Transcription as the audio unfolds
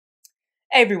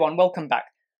Hey everyone, welcome back.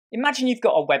 Imagine you've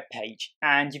got a web page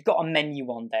and you've got a menu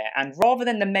on there, and rather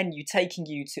than the menu taking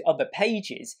you to other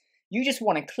pages, you just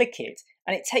want to click it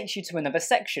and it takes you to another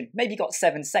section. Maybe you've got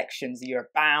 7 sections: your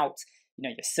about,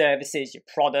 your services, your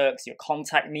products, your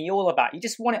contact me, all of that. You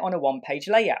just want it on a one-page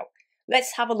layout.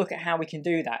 Let's have a look at how we can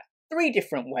do that. 3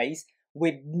 different ways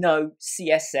with no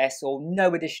CSS or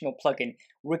no additional plugin.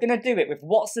 We're going to do it with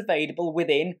what's available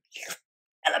within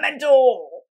Elementor.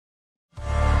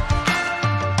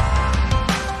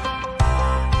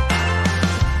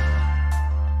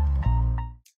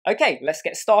 Okay, let's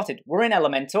get started. We're in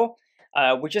Elementor.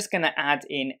 We're just going to add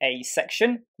in a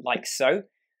section like so.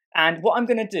 And what I'm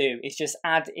going to do is just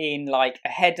add in like a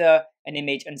header, an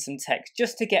image and some text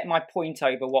just to get my point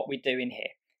over what we're doing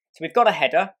here. So we've got a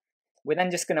header. We're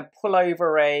then just going to pull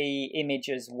over a image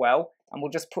as well. And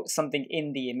we'll just put something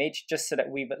in the image just so that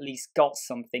we've at least got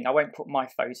something. I won't put my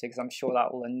photo because I'm sure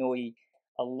that will annoy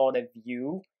a lot of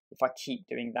you if I keep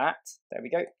doing that. There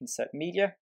we go. Insert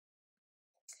media.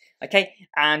 Okay,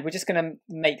 and we're just going to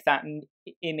make that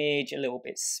image a little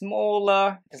bit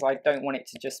smaller because I don't want it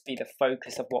to just be the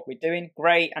focus of what we're doing.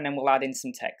 Great, and then we'll add in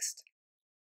some text.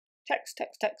 Text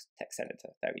editor.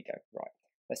 There we go. Right,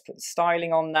 let's put the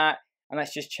styling on that, and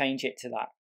let's just change it to that.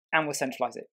 And we'll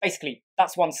centralize it. Basically,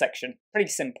 that's one section. Pretty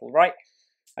simple, right?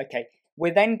 Okay,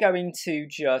 we're then going to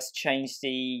just change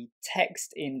the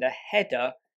text in the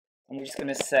header, and we're just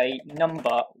going to say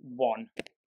number 1.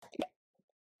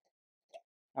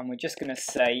 And we're just going to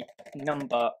say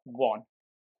number 1.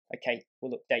 Okay,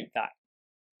 we'll update that.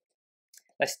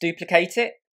 Let's duplicate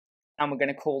it, and we're going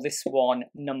to call this one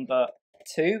number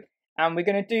 2, and we're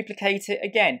going to duplicate it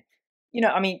again.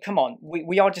 I mean, come on,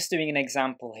 we are just doing an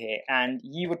example here, and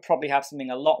you would probably have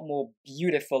something a lot more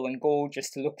beautiful and gorgeous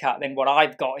to look at than what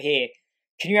I've got here.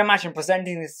 Can you imagine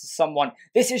presenting this to someone?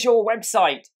 This is your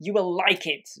website. You will like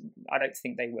it. I don't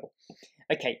think they will.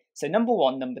 Okay, so number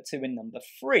 1, number 2, and number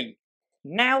 3.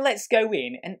 Now let's go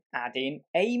in and add in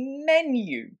a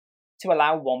menu to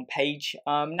allow one-page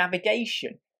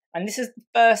navigation. And this is the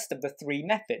first of the 3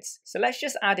 methods. So let's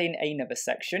just add in another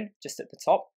section just at the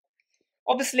top.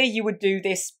 Obviously, you would do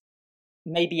this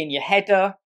maybe in your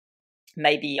header,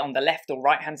 maybe on the left or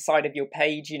right-hand side of your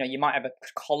page. You might have a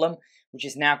column, which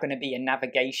is now going to be a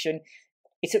navigation.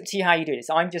 It's up to you how you do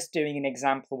this. I'm just doing an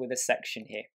example with a section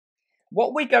here.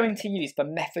 What we're going to use for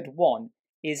method 1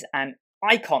 is an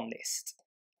icon list.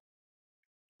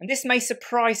 And this may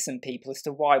surprise some people as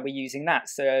to why we're using that.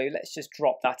 So let's just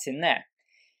drop that in there.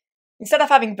 Instead of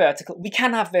having vertical, we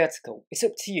can have vertical. It's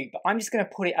up to you, but I'm just going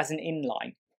to put it as an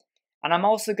inline. And I'm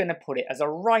also going to put it as a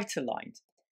right aligned.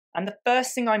 And the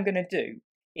first thing I'm going to do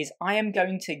is I am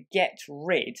going to get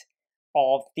rid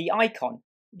of the icon.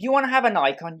 If you want to have an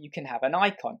icon, you can have an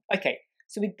icon. Okay,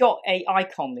 so we've got an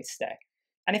icon list there.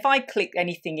 And if I click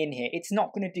anything in here, it's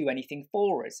not going to do anything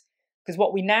for us. Because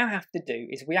what we now have to do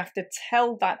is we have to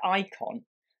tell that icon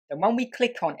that when we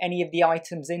click on any of the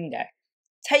items in there,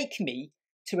 take me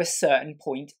to a certain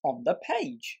point on the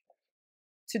page.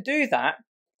 To do that,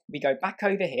 we go back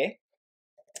over here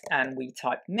and we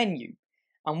type menu.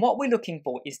 And what we're looking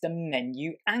for is the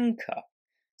menu anchor.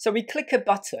 So we click a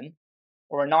button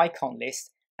or an icon list,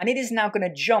 and it is now going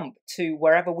to jump to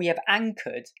wherever we have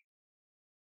anchored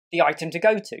the item to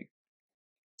go to.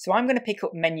 So I'm going to pick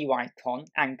up menu icon,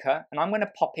 anchor, and I'm going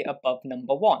to pop it above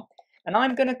number 1. And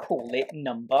I'm going to call it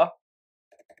number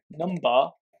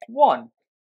 1.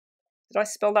 Did I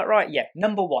spell that right? Yeah,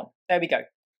 number 1. There we go.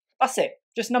 That's it,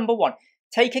 just number 1.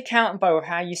 Take account, Bo, of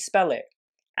how you spell it,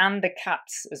 and the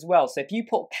caps as well. So if you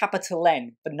put capital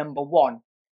N for number 1,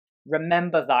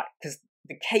 remember that, because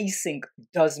the casing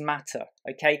does matter,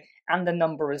 okay? And the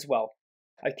number as well.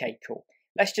 Okay, cool.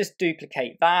 Let's just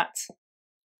duplicate that.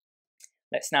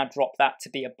 Let's now drop that to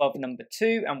be above number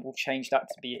 2, and we'll change that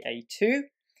to be a 2.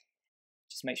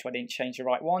 Just make sure I didn't change the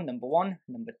right one. Number 1,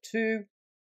 number 2,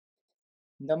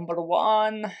 number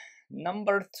 1,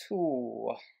 number 2.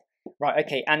 Right,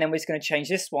 okay, and then we're just going to change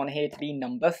this one here to be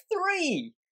number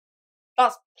 3.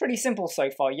 That's pretty simple so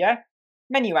far, yeah?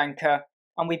 Menu anchor,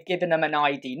 and we've given them an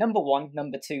ID. Number 1,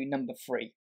 number 2, number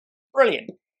 3.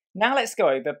 Brilliant. Now let's go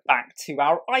over back to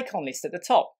our icon list at the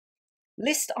top.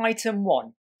 List item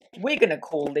 1. We're going to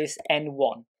call this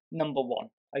N1, number 1,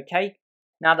 okay?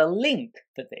 Now the link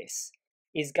for this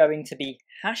is going to be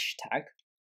hashtag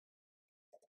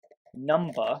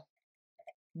number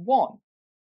 1.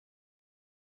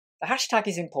 The hashtag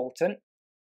is important,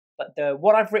 but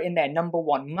what I've written there, number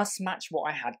 1, must match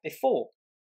what I had before.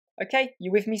 Okay,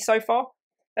 you with me so far?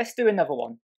 Let's do another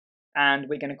one. And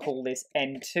we're going to call this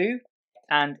N2,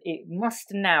 and it must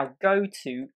now go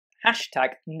to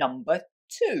hashtag number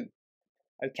 2.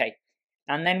 Okay,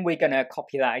 And then we're going to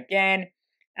copy that again.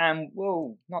 And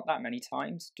whoa, not that many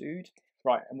times, dude.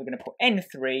 Right, and we're going to put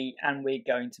N3 and we're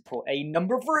going to put a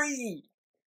number 3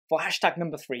 for hashtag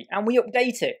number 3. And we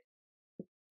update it.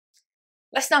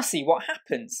 Let's now see what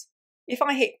happens. If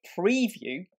I hit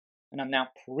preview, and I'm now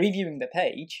previewing the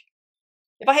page,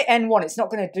 if I hit N1, it's not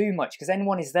going to do much because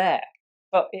N1 is there.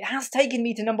 But it has taken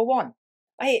me to number 1.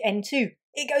 I hit N2,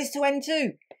 it goes to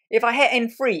N2. If I hit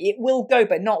N3, it will go,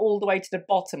 but not all the way to the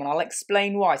bottom, and I'll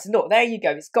explain why. So look, there you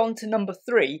go, it's gone to number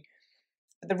 3.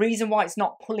 But the reason why it's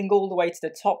not pulling all the way to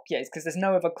the top yet is because there's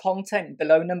no other content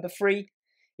below number 3.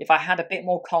 If I had a bit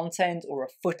more content or a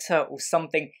footer or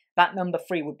something, that number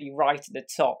 3 would be right at the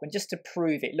top. And just to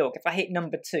prove it, look, if I hit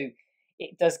number 2,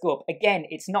 it does go up. Again,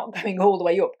 it's not going all the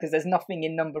way up because there's nothing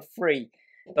in number 3.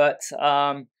 But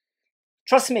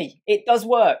trust me, it does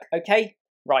work, okay?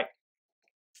 Right,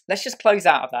 let's just close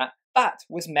out of that. That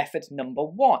was method number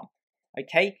 1,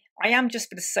 okay? I am just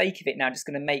for the sake of it now just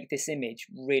going to make this image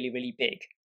really, really big.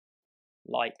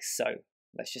 Like so.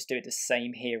 Let's just do it the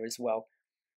same here as well.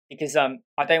 Because I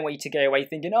don't want you to go away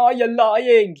thinking, oh, you're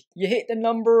lying. You hit the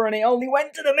number and it only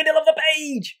went to the middle of the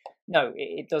page. No,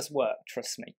 it does work,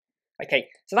 trust me. Okay,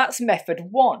 so that's method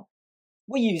 1.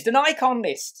 We used an icon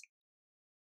list.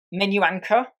 Menu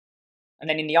anchor. And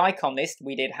then in the icon list,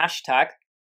 we did hashtag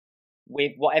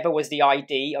with whatever was the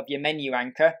ID of your menu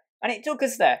anchor. And it took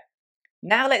us there.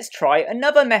 Now let's try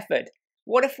another method.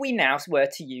 What if we now were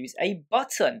to use a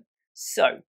button?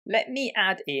 So let me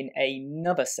add in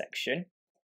another section.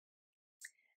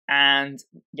 And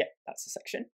yeah, that's the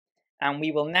section. And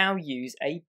we will now use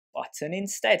a button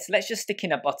instead. So let's just stick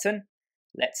in a button.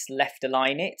 Let's left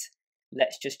align it.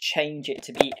 Let's just change it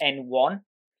to be N1.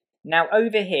 Now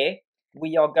over here,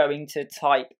 we are going to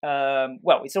type,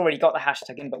 well, it's already got the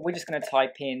hashtag in, but we're just going to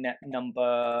type in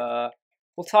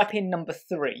we'll type in number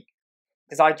 3.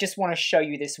 Because I just want to show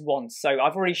you this once. So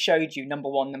I've already showed you number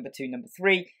 1, number 2, number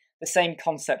 3. The same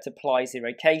concept applies here,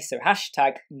 okay? So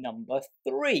hashtag number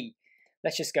 3.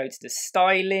 Let's just go to the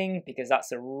styling because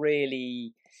that's a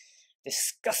really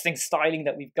disgusting styling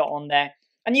that we've got on there.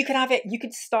 And you can have it, you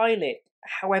could style it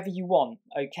however you want,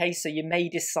 okay? So you may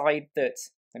decide that,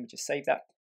 let me just save that.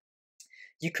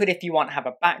 You could, if you want, have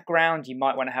a background. You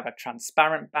might want to have a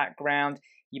transparent background.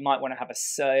 You might want to have a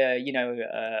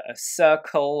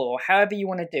circle or however you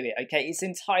want to do it, okay? It's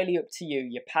entirely up to you.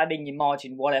 Your padding, your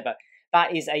margin, whatever.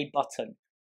 That is a button,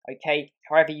 okay?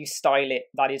 However you style it,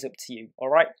 that is up to you, all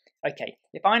right? Okay,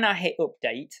 if I now hit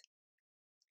update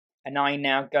and I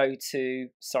now go to,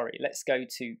 sorry, let's go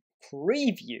to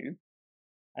preview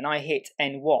and I hit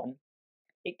N1,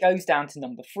 it goes down to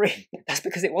number 3. That's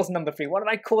because it was number 3. What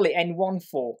did I call it N1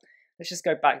 for? Let's just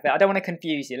go back there. I don't want to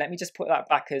confuse you. Let me just put that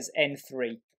back as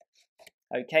N3.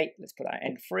 Okay, let's put that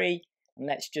N3. And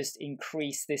let's just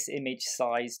increase this image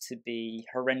size to be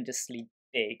horrendously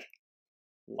big.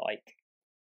 Like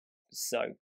so.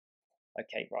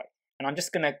 Okay, right. And I'm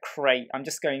just going to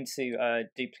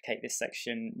duplicate this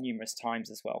section numerous times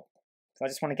as well. So I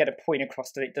just want to get a point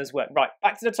across that it does work. Right,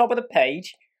 back to the top of the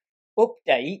page.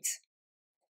 Update.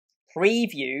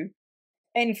 Preview.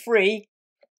 N3.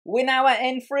 We're now at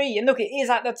N3, and look, it is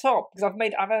at the top because I've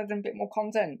added a bit more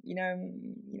content. You know,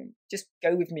 just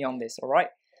go with me on this, all right?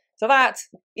 So that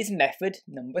is method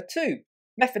number 2.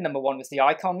 Method number 1 was the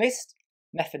icon list.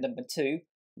 Method number 2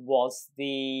 was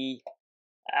the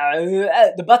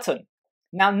button.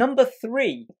 Now number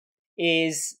 3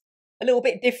 is a little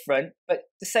bit different, but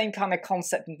the same kind of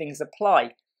concept and things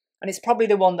apply, and it's probably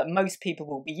the one that most people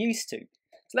will be used to.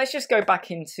 So let's just go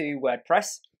back into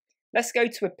WordPress. Let's go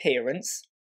to appearance.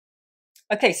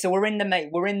 Okay, so we're in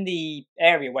the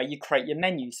area where you create your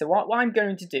menu. So what I'm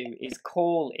going to do is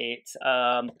call it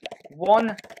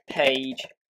one page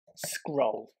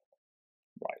scroll.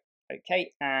 Right,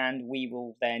 okay, and we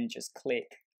will then just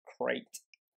click create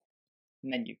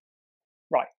menu.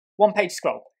 Right, one page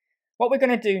scroll. What we're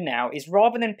going to do now is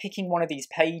rather than picking one of these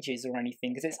pages or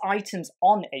anything, because it's items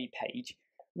on a page,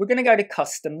 we're going to go to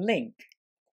custom link.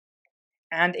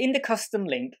 And in the custom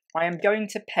link, I am going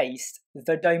to paste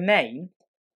the domain,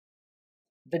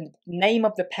 the name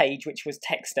of the page, which was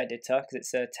text editor, because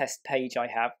it's a test page I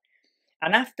have.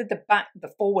 And after the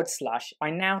 /, I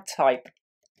now type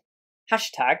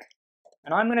hashtag,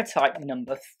 and I'm going to type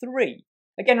number 3.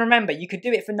 Again, remember, you could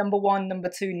do it for number 1, number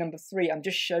 2, number 3. I'm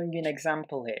just showing you an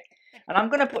example here. And I'm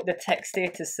going to put the text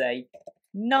here to say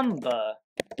number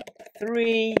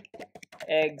 3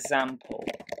 example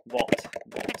what.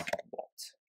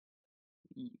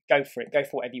 Go for it. Go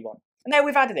for whatever you want. And there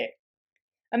we've added it.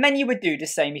 And then you would do the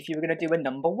same if you were going to do a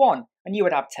number 1. And you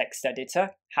would have text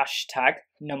editor, hashtag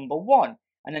number 1.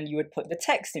 and then you would put the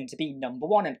text in to be number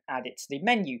 1 and add it to the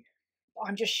menu.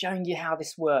 I'm just showing you how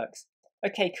this works.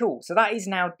 Okay, cool. So that is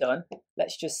now done.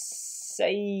 Let's just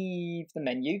save the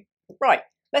menu. Right,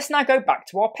 let's now go back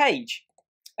to our page.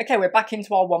 Okay, we're back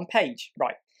into our one page.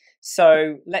 Right,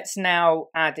 so let's now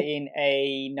add in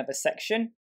another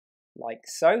section, like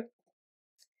so.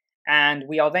 And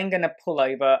we are then going to pull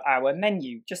over our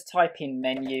menu. Just type in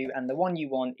menu, and the one you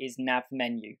want is Nav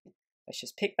Menu. Let's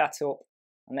just pick that up,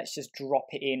 and let's just drop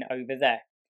it in over there.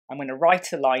 I'm going to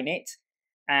right align it,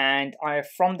 and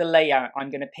from the layout,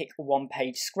 I'm going to pick a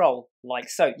one-page scroll, like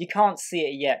so. You can't see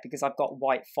it yet because I've got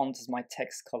white font as my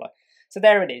text color. So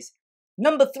there it is.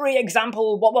 Number 3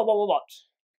 example, what?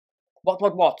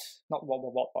 Not what.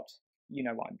 You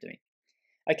know what I'm doing.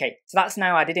 Okay, so that's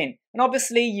now added in. And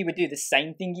obviously you would do the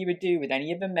same thing you would do with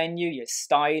any other menu, your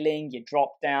styling, your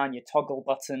drop down, your toggle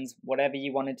buttons, whatever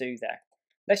you want to do there.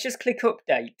 Let's just click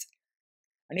update.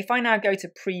 And if I now go to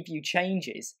preview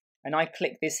changes and I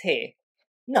click this here,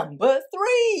 number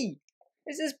 3!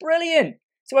 This is brilliant.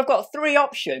 So I've got 3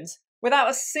 options without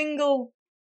a single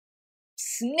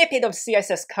snippet of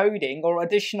CSS coding or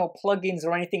additional plugins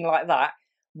or anything like that.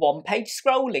 One page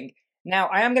scrolling. Now,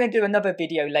 I am going to do another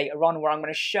video later on where I'm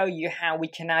going to show you how we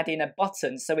can add in a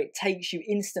button so it takes you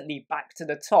instantly back to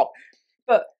the top.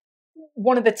 But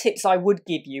one of the tips I would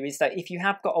give you is that if you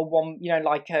have got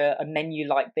a menu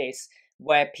like this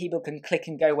where people can click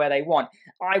and go where they want,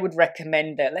 I would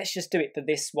recommend that, let's just do it for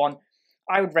this one.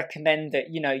 I would recommend that,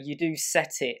 you do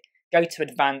set it, go to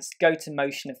advanced, go to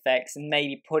motion effects, and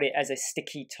maybe put it as a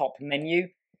sticky top menu,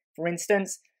 for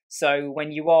instance. So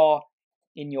when you are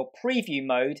in your preview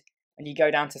mode, and you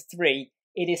go down to 3,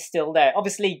 it is still there.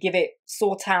 Obviously,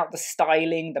 sort out the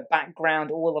styling, the background,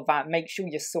 all of that. Make sure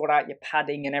you sort out your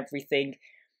padding and everything.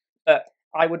 But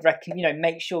I would recommend,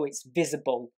 make sure it's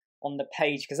visible on the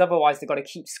page, because otherwise they've got to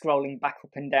keep scrolling back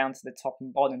up and down to the top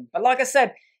and bottom. But like I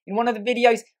said, in one of the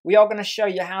videos, we are going to show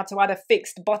you how to add a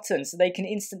fixed button so they can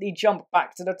instantly jump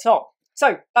back to the top.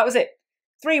 So that was it.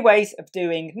 3 ways of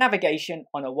doing navigation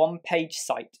on a one-page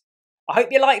site. I hope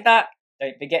you like that.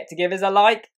 Don't forget to give us a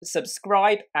like,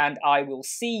 subscribe, and I will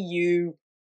see you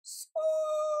soon.